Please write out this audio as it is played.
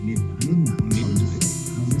Welcome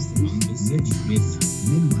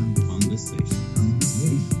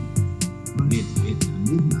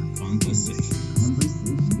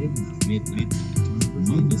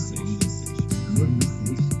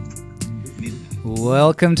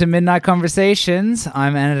to Midnight Conversations.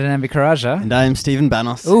 I'm Anand Ambikaraja. And I'm Stephen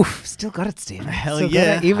Banos. Oof, still got it, Stephen. Hell still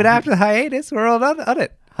yeah. Even after the hiatus, we're all on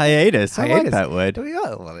it. Hiatus. I like that word.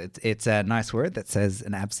 Well, it's a nice word that says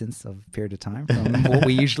an absence of a period of time from what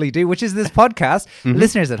we usually do, which is this podcast.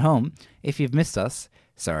 Listeners at home, if you've missed us,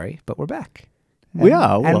 sorry, but we're back. We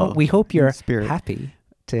are. And we hope you're happy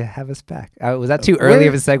to have us back. Was that too early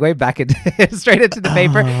of a segue? Back straight into the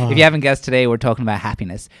paper. If you haven't guessed, today we're talking about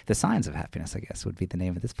happiness. The Signs of Happiness, I guess, would be the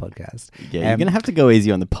name of this podcast. Yeah, you're going to have to go easy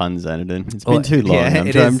on the puns, Anadin. It's been too long.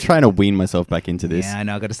 Yeah, I'm trying to wean myself back into this. Yeah, I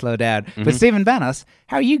know. I've got to slow down. But Stephen Banos,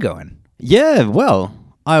 how are you going? Yeah, well,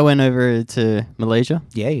 I went over to Malaysia.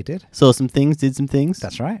 Yeah, you did. Saw some things, did some things.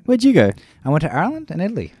 That's right. Where'd you go? I went to Ireland and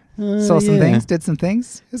Italy. Saw some things, did some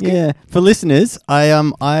things. It was good. Yeah. For listeners,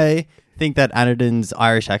 I think that Anadin's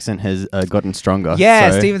Irish accent has gotten stronger.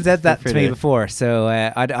 Yeah, so Stephen said that to me before, so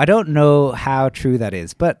I don't know how true that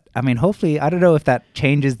is, but I mean, hopefully, I don't know if that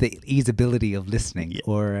changes the easability of listening,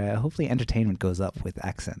 or hopefully entertainment goes up with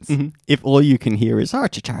accents. If all you can hear is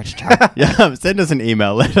send us an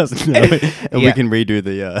email, let us know, and we can redo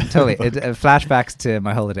the totally flashbacks to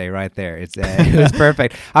my holiday right there. It was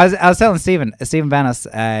perfect. I was telling Stephen Banos,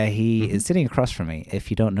 he is sitting across from me,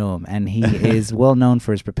 if you don't know him, and he is well known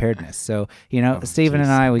for his preparedness. So, Stephen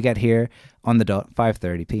and I, we get here on the dot,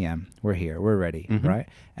 5:30 p.m. We're here. We're ready, right?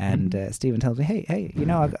 And Stephen tells me, hey,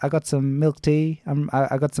 I got some milk tea.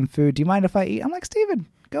 I got some food. Do you mind if I eat? I'm like, Stephen,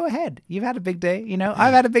 go ahead. You've had a big day.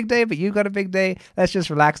 I've had a big day, but you've got a big day. Let's just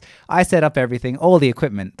relax. I set up everything, all the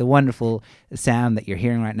equipment, the wonderful sound that you're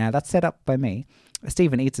hearing right now. That's set up by me.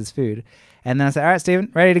 Stephen eats his food. And then I say, all right,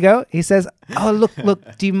 Stephen, ready to go? He says, oh, look,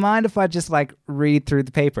 do you mind if I just read through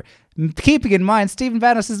the paper? Keeping in mind, Stephen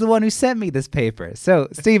Banos is the one who sent me this paper. So,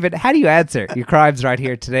 Stephen, how do you answer your crimes right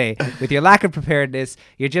here today with your lack of preparedness,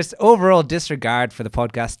 your just overall disregard for the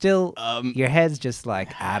podcast? Still, your head's just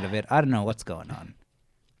out of it. I don't know what's going on.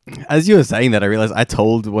 As you were saying that, I realized I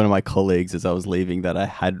told one of my colleagues as I was leaving that I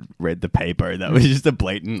had read the paper. That was just a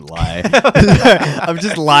blatant lie. I've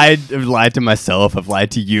just lied to myself. I've lied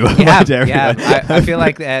to you. I feel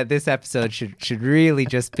like this episode should really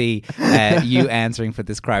just be you answering for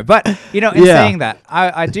this crime. But, saying that,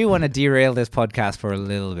 I do want to derail this podcast for a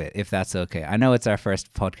little bit, if that's okay. I know it's our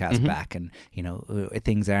first podcast back, and,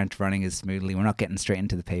 things aren't running as smoothly. We're not getting straight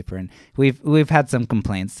into the paper. And we've had some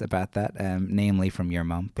complaints about that, namely from your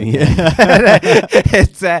mom.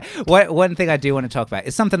 It's one thing I do want to talk about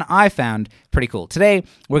is something I found pretty cool. Today,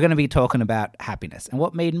 we're going to be talking about happiness. And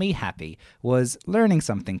what made me happy was learning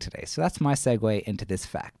something today. So that's my segue into this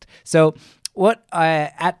fact. So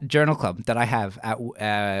at Journal Club that I have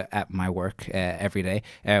at my work every day,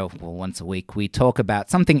 once a week, we talk about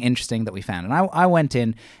something interesting that we found. And I went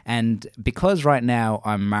in, and because right now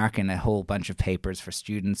I'm marking a whole bunch of papers for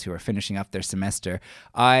students who are finishing up their semester,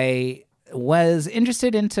 I was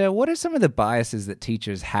interested into what are some of the biases that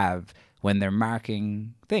teachers have when they're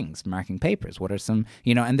marking papers. What are some,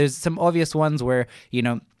 and there's some obvious ones where,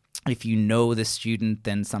 if you know the student,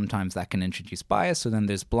 then sometimes that can introduce bias. So then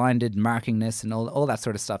there's blinded markingness and all that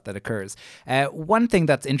sort of stuff that occurs. One thing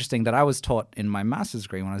that's interesting that I was taught in my master's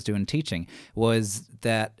degree when I was doing teaching was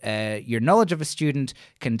that your knowledge of a student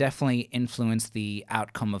can definitely influence the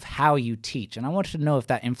outcome of how you teach. And I wanted to know if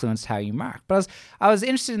that influenced how you mark. But I was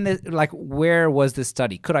interested in this, where was this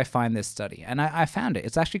study? Could I find this study? And I found it.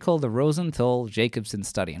 It's actually called the Rosenthal-Jacobson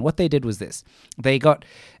study. And what they did was this. They got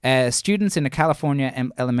students in a California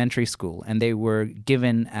elementary school, and they were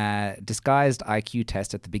given a disguised IQ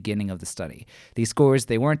test at the beginning of the study. These scores,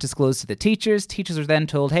 they weren't disclosed to the teachers. Teachers were then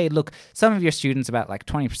told, hey, look, some of your students, about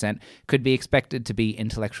 20%, could be expected to be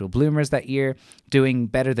intellectual bloomers that year, doing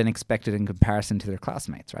better than expected in comparison to their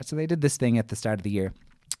classmates, right? So they did this thing at the start of the year.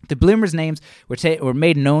 The bloomers' names were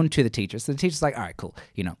made known to the teachers. So the teacher's like, all right, cool.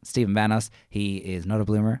 Stephen Banos, he is not a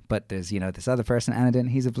bloomer, but there's, this other person, Anadin,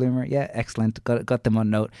 he's a bloomer. Yeah, excellent. Got them on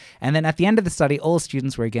note. And then at the end of the study, all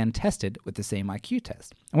students were again tested with the same IQ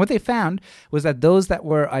test. And what they found was that those that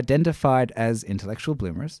were identified as intellectual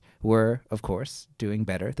bloomers were, of course, doing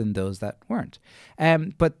better than those that weren't.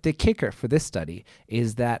 But the kicker for this study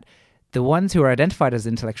is that the ones who were identified as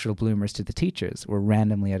intellectual bloomers to the teachers were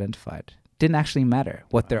randomly identified. Didn't actually matter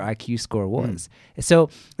what their IQ score was. So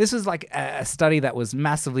this was a study that was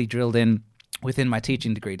massively drilled in within my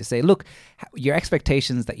teaching degree to say, look, your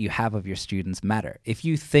expectations that you have of your students matter. If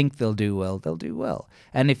you think they'll do well, they'll do well.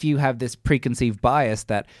 And if you have this preconceived bias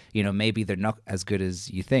that, maybe they're not as good as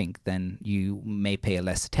you think, then you may pay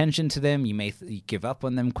less attention to them. You may give up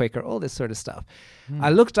on them quicker, all this sort of stuff. I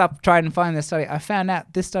looked up, tried and find this study. I found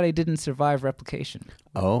out this study didn't survive replication.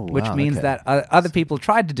 Oh, wow, which means that other people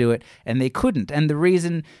tried to do it and they couldn't. And the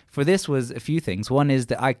reason for this was a few things. One is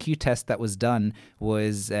the IQ test that was done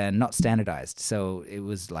was not standardized. So it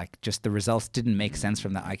was like just the results didn't make sense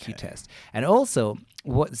from the IQ test. And also,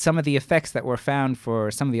 what some of the effects that were found for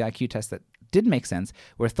some of the IQ tests that did make sense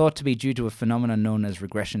were thought to be due to a phenomenon known as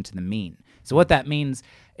regression to the mean. So what that means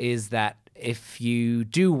is that if you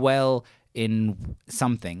do well in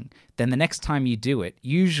something, then the next time you do it,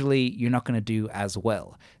 usually you're not going to do as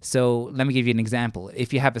well. So let me give you an example.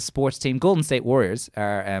 If you have a sports team, Golden State Warriors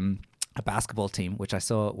are a basketball team, which I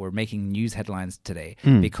saw were making news headlines today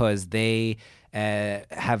because they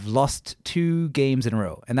have lost 2 games in a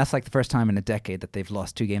row. And that's like the first time in a decade that they've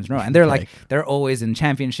lost 2 games in a row. And they're they're always in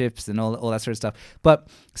championships and all that sort of stuff. But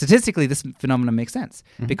statistically, this phenomenon makes sense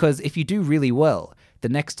because if you do really well, the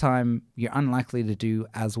next time you're unlikely to do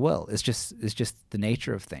as well. It's just the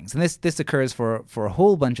nature of things. And this occurs for a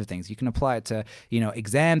whole bunch of things. You can apply it to,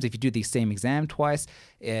 exams. If you do the same exam twice,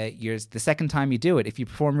 the second time you do it, if you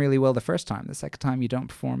perform really well the first time, the second time you don't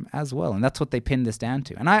perform as well. And that's what they pinned this down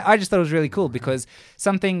to. And I just thought it was really cool because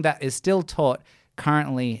something that is still taught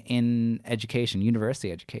currently in education,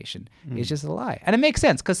 university education, is just a lie. And it makes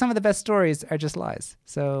sense because some of the best stories are just lies.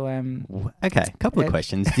 So, okay, a couple of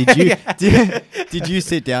questions. Did you did you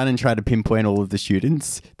sit down and try to pinpoint all of the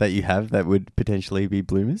students that you have that would potentially be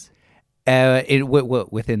bloomers?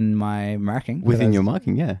 Within my marking. Within your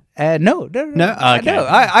marking, yeah. No. Okay. No,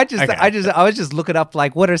 I was just looking up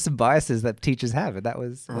what are some biases that teachers have, and that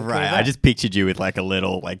was right. I just pictured you with a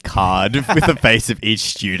little card with the face of each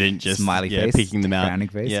student, just smiley face, picking them out, frowning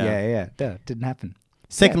face. Yeah. No, didn't happen.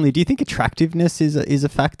 Secondly, do you think attractiveness is a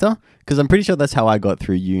factor? Because I'm pretty sure that's how I got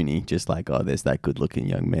through uni. Just there's that good-looking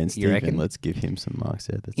young man, Stephen. Let's give him some marks.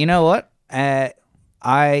 Yeah, you know what?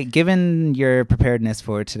 Given your preparedness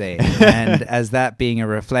for today, and as that being a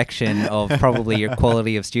reflection of probably your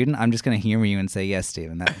quality of student, I'm just going to humor you and say, yes,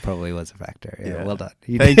 Stephen, that probably was a factor. Yeah. Well done.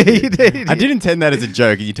 Thank you. I did intend that as a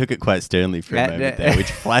joke, and you took it quite sternly for a moment there, which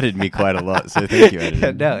flattered me quite a lot. So thank you,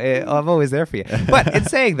 Adrian. No, I'm always there for you. But in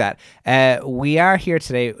saying that, we are here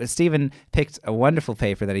today. Stephen picked a wonderful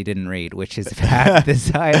paper that he didn't read, which is about the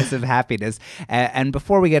science of happiness. And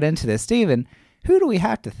before we get into this, Stephen, who do we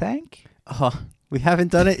have to thank? We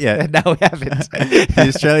haven't done it yet. No, we haven't. The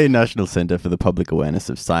Australian National Centre for the Public Awareness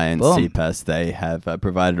of Science, Boom. CPAS, they have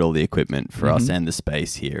provided all the equipment for us and the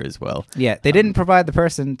space here as well. Yeah, they didn't provide the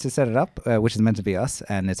person to set it up, which is meant to be us,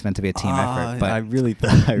 and it's meant to be a team effort. But I really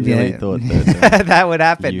thought that that would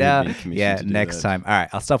happen. Next time. All right,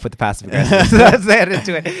 I'll stop with the passive aggressive. Let's head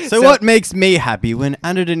into it. So what makes me happy? When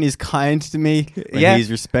Anadin is kind to me, when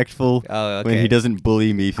he's respectful, when he doesn't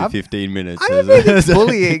bully me for 15 minutes. I don't think it's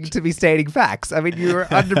bullying to be stating facts. I mean, you were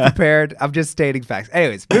underprepared. I'm just stating facts.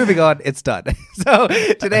 Anyways, moving on. It's done. So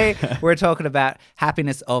today we're talking about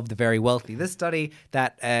happiness of the very wealthy. This study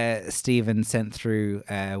that Stephen sent through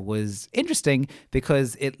was interesting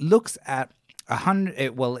because it looks at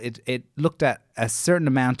it looked at a certain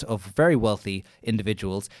amount of very wealthy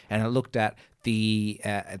individuals, and it looked at they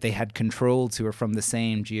had controls who were from the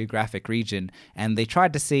same geographic region, and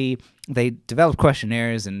they developed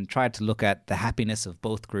questionnaires and tried to look at the happiness of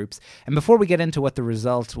both groups. And before we get into what the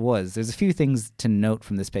result was, there's a few things to note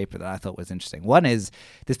from this paper that I thought was interesting. One is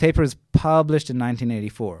this paper was published in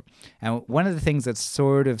 1984, and one of the things that's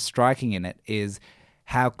sort of striking in it is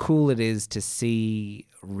how cool it is to see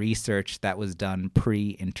research that was done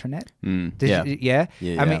pre-internet. I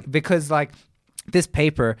mean, because this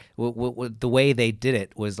paper, the way they did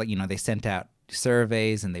it was they sent out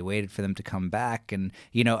surveys and they waited for them to come back, and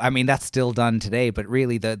that's still done today, but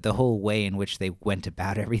really the whole way in which they went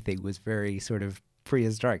about everything was very sort of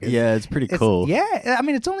prehistoric. It's pretty cool. I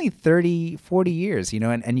mean, it's only 30, 40 years,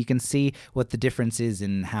 and you can see what the difference is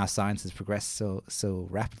in how science has progressed so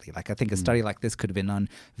rapidly. I think a study like this could have been done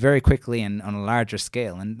very quickly and on a larger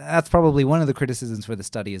scale. And that's probably one of the criticisms for the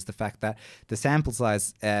study, is the fact that the sample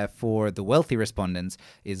size for the wealthy respondents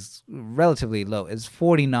is relatively low. It's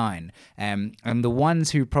 49. And the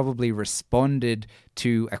ones who probably responded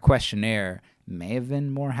to a questionnaire may have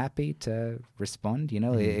been more happy to respond.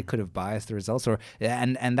 It could have biased the results,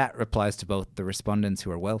 and that applies to both the respondents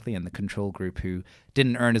who are wealthy and the control group who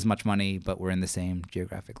didn't earn as much money but were in the same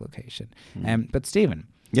geographic location. But Stephen,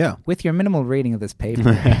 Yeah. With your minimal reading of this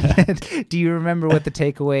paper, do you remember what the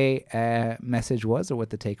takeaway message was, or what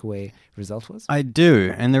the takeaway result was? I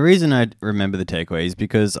do. And the reason I remember the takeaway is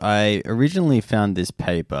because I originally found this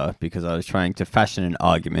paper because I was trying to fashion an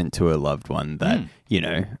argument to a loved one that,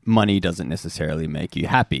 money doesn't necessarily make you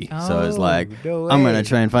happy. So I was like, no I'm going way. to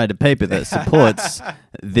try and find a paper that supports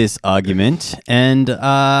this argument. And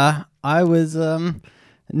I was...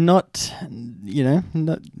 not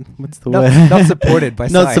what's the word? Not supported by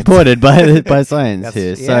not science. supported by science That's-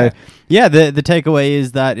 here. yeah. So yeah, the takeaway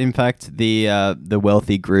is that in fact the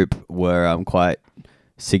wealthy group were quite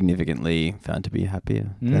significantly found to be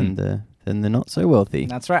happier than the not so wealthy.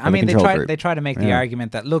 That's right. or I the mean, control group. they try to make the Yeah.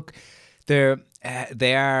 argument that look,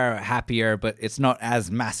 they are happier, but it's not as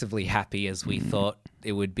massively happy as we thought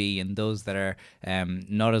it would be. And those that are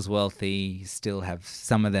not as wealthy still have,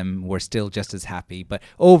 some of them were still just as happy. But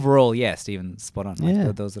overall, yeah, Stephen, spot on. Like,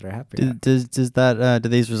 Yeah. those that are happier. Does that do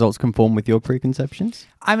these results conform with your preconceptions?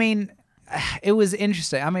 I mean, it was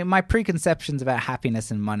interesting. I mean, my preconceptions about happiness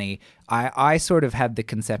and money, I sort of had the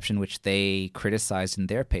conception which they criticized in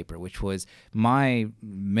their paper, which was my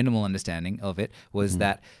minimal understanding of it was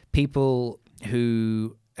that people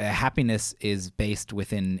who happiness is based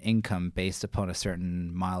within income based upon a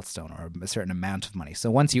certain milestone or a certain amount of money.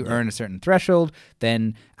 So once you earn a certain threshold,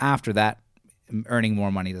 then after that, earning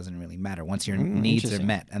more money doesn't really matter once your needs are interesting.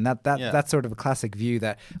 met. And that's sort of a classic view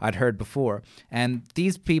that I'd heard before. And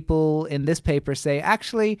these people in this paper say,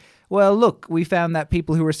 actually, well, look, we found that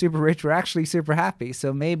people who were super rich were actually super happy.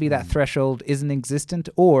 So maybe that threshold isn't existent,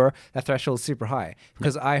 or that threshold is super high.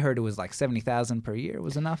 Because I heard it was like 70,000 per year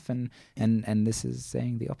was enough. And this is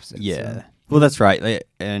saying the opposite. Yeah. So. Well, that's right.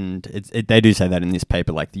 And they do say that in this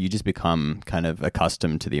paper, like you just become kind of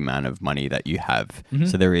accustomed to the amount of money that you have.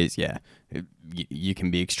 So there is, you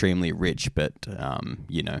can be extremely rich, but,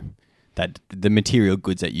 that the material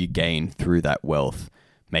goods that you gain through that wealth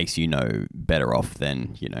makes you better off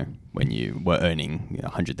than, when you were earning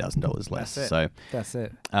 $100,000 less. That's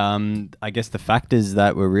it. I guess the factors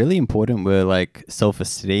that were really important were like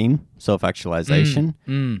self-esteem, self-actualization.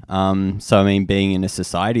 So I mean, being in a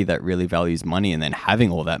society that really values money, and then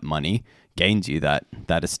having all that money gains you that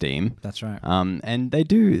esteem. That's right. And they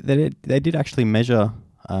did actually measure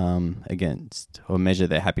measure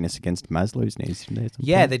their happiness against Maslow's needs.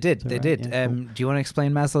 Yeah, they did. They right? did. Yeah, cool. Do you want to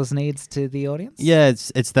explain Maslow's needs to the audience? Yeah,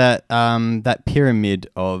 it's that that pyramid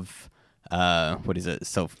of what is it?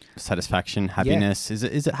 Self-satisfaction, happiness. Is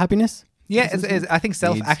it happiness? Yeah, I think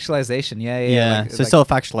self-actualization. Yeah. So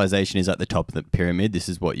self-actualization is at the top of the pyramid. This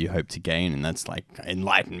is what you hope to gain, and that's like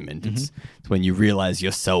enlightenment. It's when you realize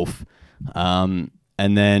yourself.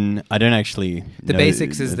 And then I don't actually the know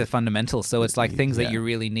basics is the fundamental. So it's like things that you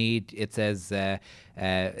really need. It says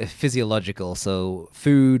physiological, so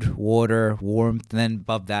food, water, warmth. And then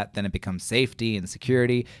above that, then it becomes safety and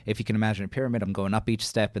security. If you can imagine a pyramid, I'm going up each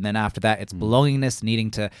step, and then after that, it's belongingness, needing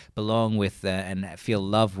to belong with and feel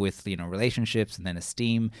love with relationships, and then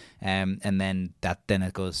esteem, and then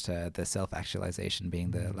it goes to the self-actualization being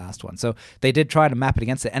the last one. So they did try to map it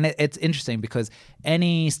against it, and it's interesting because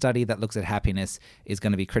any study that looks at happiness is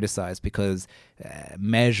going to be criticized because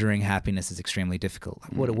measuring happiness is extremely difficult.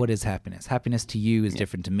 What is happiness? Happiness to you is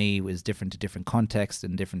different to me, is different to different contexts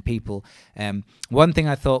and different people. One thing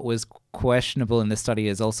I thought was questionable in this study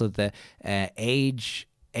is also the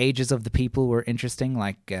ages of the people were interesting.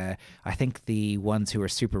 Like I think the ones who were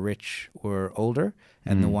super rich were older,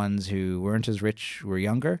 and the ones who weren't as rich were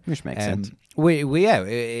younger. Which makes sense.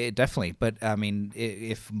 It definitely. But I mean,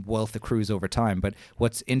 if wealth accrues over time. But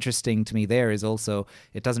what's interesting to me there is also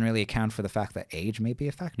it doesn't really account for the fact that age may be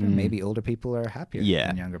a factor. Maybe older people are happier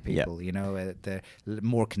than younger people. They're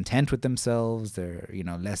more content with themselves. They're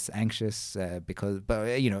less anxious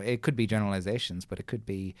it could be generalizations, but it could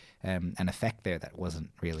be an effect there that wasn't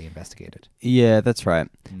really investigated. Yeah, that's right.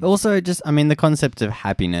 Also, the concept of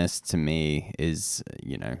happiness to me is,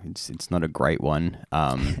 it's not a great one.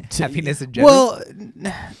 Happiness in general. Well,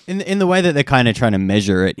 in the way that they're kind of trying to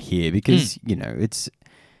measure it here, because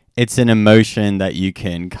it's an emotion that you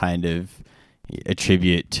can kind of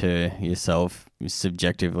attribute to yourself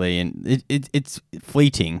subjectively, and it's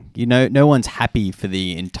fleeting. No one's happy for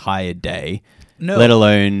the entire day. No. Let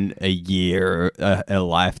alone a year or a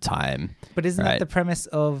lifetime. But isn't that the premise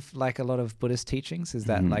of like a lot of Buddhist teachings? Is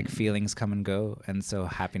that like feelings come and go, and so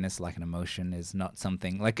happiness, like an emotion, is not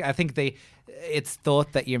something like I think it's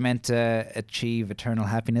thought that you're meant to achieve eternal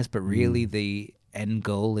happiness, but really the end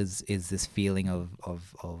goal is this feeling of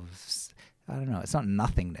I don't know. It's not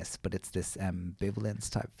nothingness, but it's this ambivalence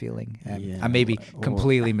type feeling. Yeah, I may be or-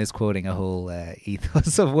 completely misquoting a whole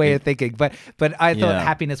ethos of way of thinking, but I thought Yeah.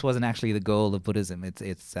 happiness wasn't actually the goal of Buddhism.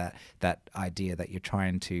 It's that idea that you're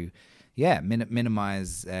trying to,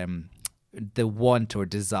 minimize the want or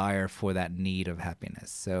desire for that need of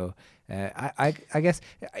happiness. So I guess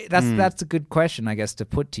that's a good question, I guess, to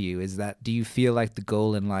put to you, is that do you feel like the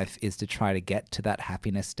goal in life is to try to get to that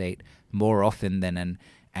happiness state more often than an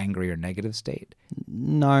angry or negative state?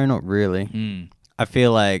 No, not really. I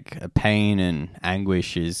feel like pain and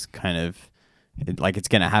anguish is kind of like it's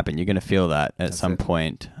going to happen. You're going to feel that at some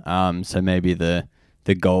point. So maybe the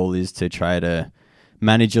goal is to try to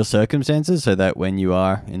manage your circumstances so that when you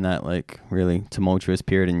are in that like really tumultuous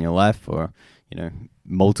period in your life, or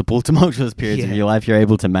multiple tumultuous periods in your life, you're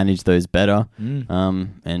able to manage those better,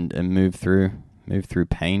 and move through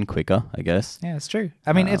pain quicker, I guess. Yeah, it's true.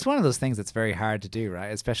 I mean, it's one of those things that's very hard to do,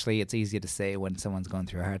 right? Especially it's easier to say when someone's going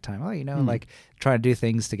through a hard time. Oh, like try to do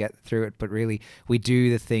things to get through it, but really we do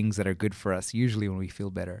the things that are good for us usually when we feel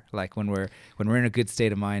better. Like when we're in a good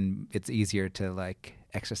state of mind, it's easier to like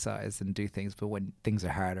exercise and do things, but when things are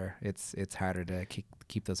harder, it's harder to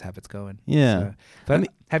keep those habits going. Yeah. So, but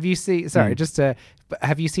have you seen? Sorry,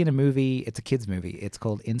 have you seen a movie? It's a kids movie. It's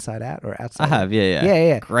called Inside Out or Outside. I have. Yeah.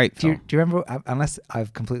 Yeah. Great Do film. you remember? Unless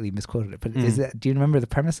I've completely misquoted it, but do you remember the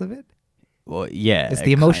premise of it? Well, yeah. It's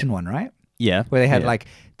the emotion one, right? Yeah. Where they had like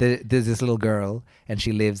there's this little girl and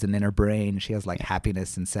she lives, and in her brain she has like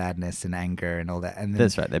happiness and sadness and anger and all that. And then,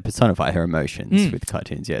 That's right. They personify her emotions with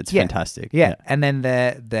cartoons. Yeah, it's fantastic. Yeah. And then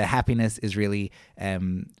the happiness is really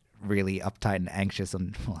really uptight and anxious,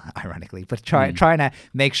 and ironically, but trying to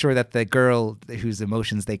make sure that the girl whose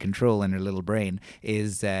emotions they control in her little brain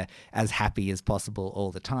is as happy as possible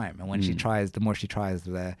all the time. And when she tries, the more she tries,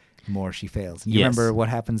 the more she fails. You remember what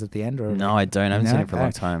happens at the end? Or No, I don't. I haven't seen it for a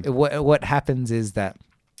long time. What happens is that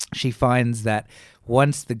she finds that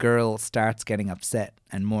once the girl starts getting upset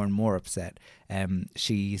and more upset,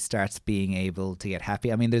 she starts being able to get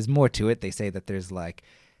happy. I mean, there's more to it. They say that there's like,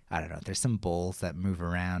 I don't know, there's some balls that move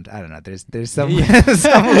around. I don't know. There's some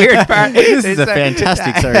some weird part. This is a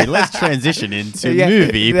fantastic story. Let's transition into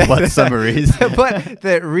movie plot summaries. But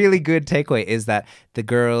the really good takeaway is that the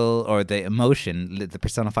girl, or the emotion, the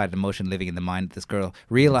personified emotion living in the mind of this girl,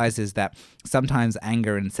 realizes that sometimes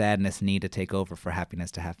anger and sadness need to take over for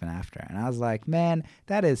happiness to happen after. And I was like, man,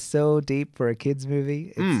 that is so deep for a kids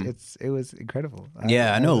movie. It was incredible.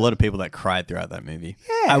 Yeah, I know a lot of people that cried throughout that movie.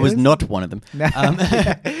 Yeah, I was not one of them.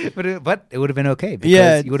 But it would have been okay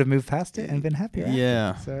because you would have moved past it and been happier.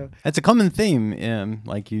 Yeah, so it's a common theme.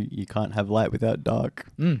 Like you can't have light without dark.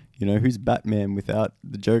 Who's Batman without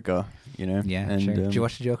the Joker? Yeah, and, sure. Did you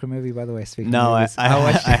watch the Joker movie, by the way? Speaking no, of movies? I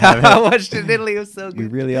watched I haven't. I watched it in Italy. It was so We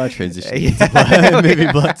good. really are transitioning into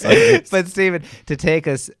movie plot summaries. But Stephen, to take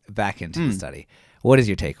us back into the study, what is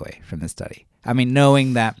your takeaway from this study? I mean,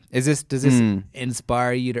 knowing that, does this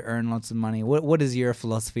inspire you to earn lots of money? What is your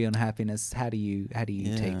philosophy on happiness? How do you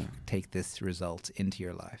take this result into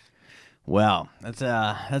your life? Wow, that's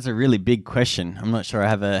a really big question. I'm not sure I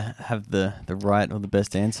have the right or the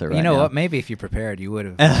best answer right now. You know what? Maybe if you prepared, you would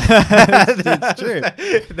have. It's true.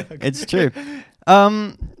 It's true.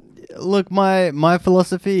 Look, my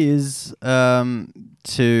philosophy is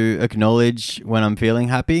to acknowledge when I'm feeling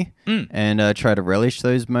happy and try to relish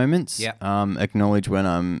those moments. Yeah. Acknowledge when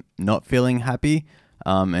I'm not feeling happy,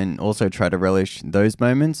 and also try to relish those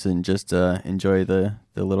moments and just enjoy the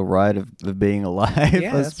little ride of being alive,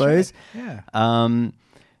 I suppose. Right. Yeah.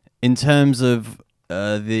 In terms of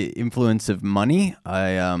the influence of money,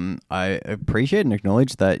 I appreciate and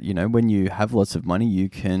acknowledge that, when you have lots of money, you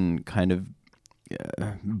can kind of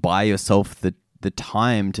buy yourself the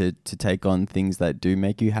time to take on things that do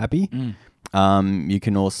make you happy. You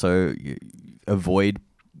can also avoid,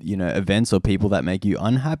 events or people that make you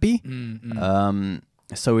unhappy.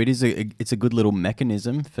 So it's a good little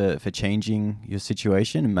mechanism for changing your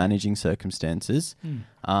situation and managing circumstances.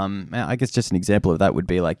 I guess just an example of that would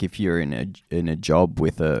be like if you're in a job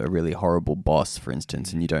with a really horrible boss, for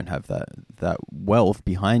instance, and you don't have that wealth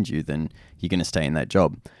behind you, then you're going to stay in that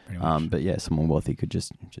job. But yeah, someone wealthy could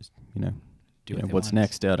just do what's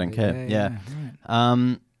next. I don't care. Yeah.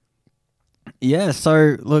 Right.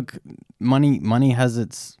 So look, money has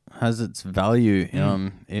its value,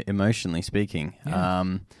 emotionally speaking.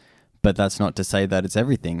 But that's not to say that it's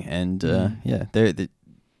everything. And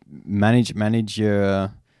manage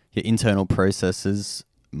your internal processes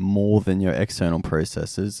more than your external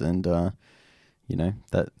processes, and that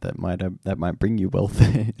might bring you wealth.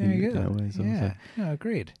 There you go. Yeah. No,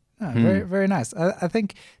 agreed. No, very very nice. I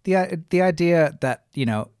think the idea that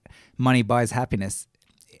money buys happiness,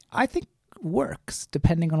 I think works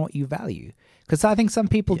depending on what you value. Because I think some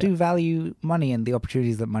people do value money and the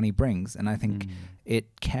opportunities that money brings, and I think it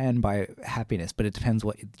can buy happiness, but it depends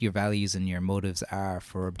what your values and your motives are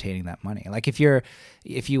for obtaining that money. Like if you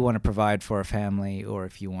want to provide for a family, or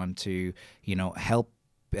if you want to, help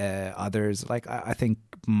others, like I think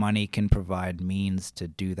money can provide means to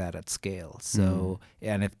do that at scale. So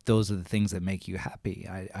and if those are the things that make you happy,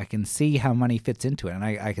 I can see how money fits into it, and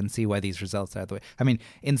I can see why these results are the way. I mean,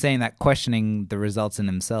 in saying that, questioning the results in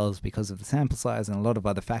themselves because of the sample size and a lot of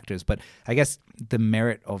other factors, but I guess the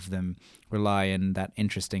merit of them rely on that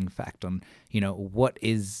interesting fact on what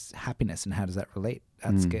is happiness and how does that relate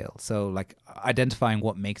at scale. So like identifying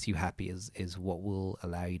what makes you happy is what will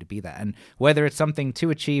allow you to be that, and whether it's something to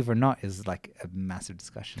achieve or not is like a massive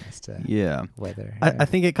discussion as to whether I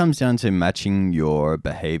think it comes down to matching your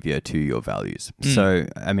behavior to your values. So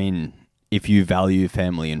I mean, if you value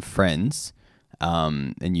family and friends,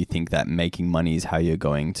 and you think that making money is how you're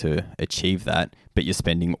going to achieve that, but you're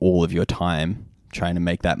spending all of your time trying to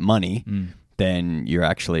make that money, then you're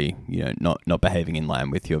actually not behaving in line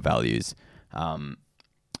with your values.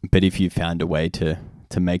 But if you found a way to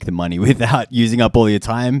make the money without using up all your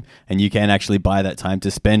time, and you can actually buy that time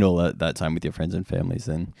to spend all that time with your friends and families,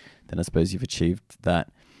 then I suppose you've achieved that.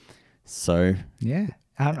 So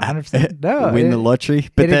 100%. No, win the lottery,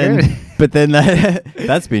 but then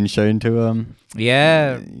that's been shown to What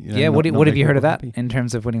have you heard of that in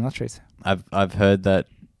terms of winning lotteries? I've heard that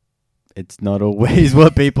it's not always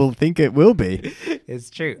what people think it will be. It's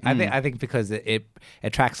true. I think because it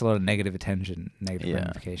attracts a lot of negative attention, negative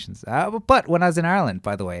ramifications. But when I was in Ireland,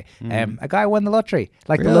 by the way, a guy won the lottery,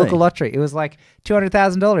 the local lottery. It was like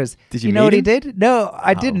 $200,000. Did you know what meet he him? did? No,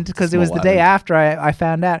 I didn't, because it was the day after I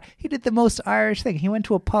found out. He did the most Irish thing. He went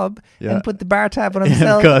to a pub and put the bar tab on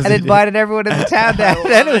himself and invited everyone in the town down.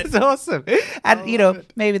 And it was awesome. And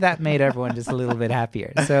maybe that made everyone just a little bit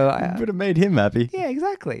happier. So would have made him happy. Yeah,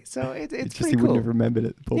 exactly. So it's just pretty he cool. wouldn't have remembered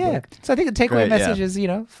it. Yeah. So I think the takeaway message is,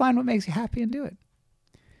 find what makes you happy and do it.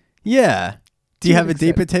 Yeah. Do you have a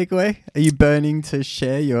deeper takeaway? Are you burning to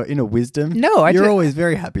share your inner wisdom? No, You're always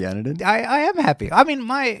very happy, Anadin. I am happy. I mean,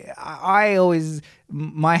 my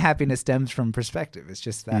happiness stems from perspective. It's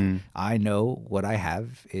just that I know what I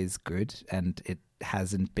have is good, and it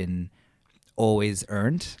hasn't been always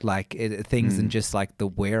earned. Things and just like the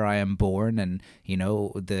where I am born, and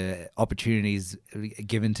the opportunities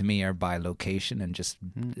given to me are by location and just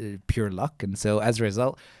pure luck. And so as a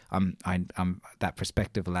result, I'm that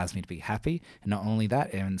perspective allows me to be happy, and not only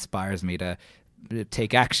that, it inspires me to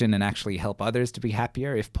take action and actually help others to be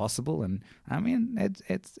happier if possible. And I mean,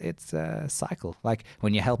 it's a cycle. Like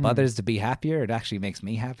when you help others to be happier, it actually makes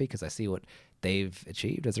me happy because I see what they've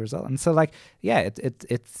achieved as a result. And so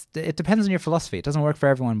it depends on your philosophy. It doesn't work for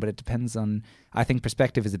everyone, but it depends on, I think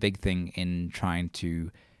perspective is a big thing in trying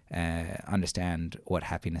to understand what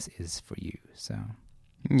happiness is for you. So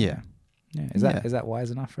is that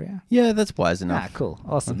wise enough for you? Yeah, that's wise enough. Cool.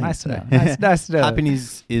 Awesome. Nice to know. Nice to know.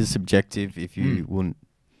 Happiness is subjective. If you wouldn't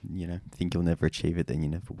think you'll never achieve it, then you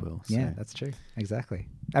never will. So. Yeah, that's true. Exactly.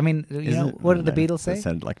 I mean, what did the Beatles say? That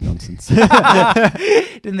sounded like nonsense.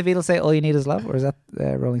 Didn't the Beatles say all you need is love, or is that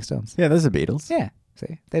Rolling Stones? Yeah, those are Beatles. Yeah.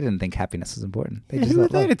 See, they didn't think happiness was important. They who are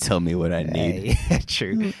they to tell me what I need?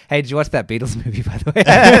 True. Hey, did you watch that Beatles movie, by the way?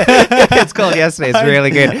 It's called Yesterday. It's really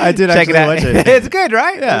good. I did Check actually it out. watch it. It's good,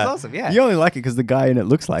 right? Yeah. It was awesome, yeah. You only like it because the guy in it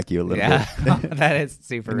looks like you a little bit. That is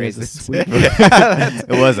super racist.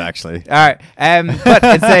 It was actually. All right. But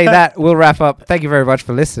in saying that, we'll wrap up. Thank you very much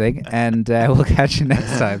for listening, and we'll catch you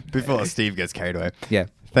next time. Before Steve gets carried away. Yeah.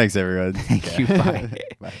 Thanks, everyone. Thank you. Bye.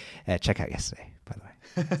 Bye. Check out Yesterday, by the way.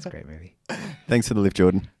 It's a great movie. Thanks for the lift,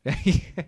 Jordan.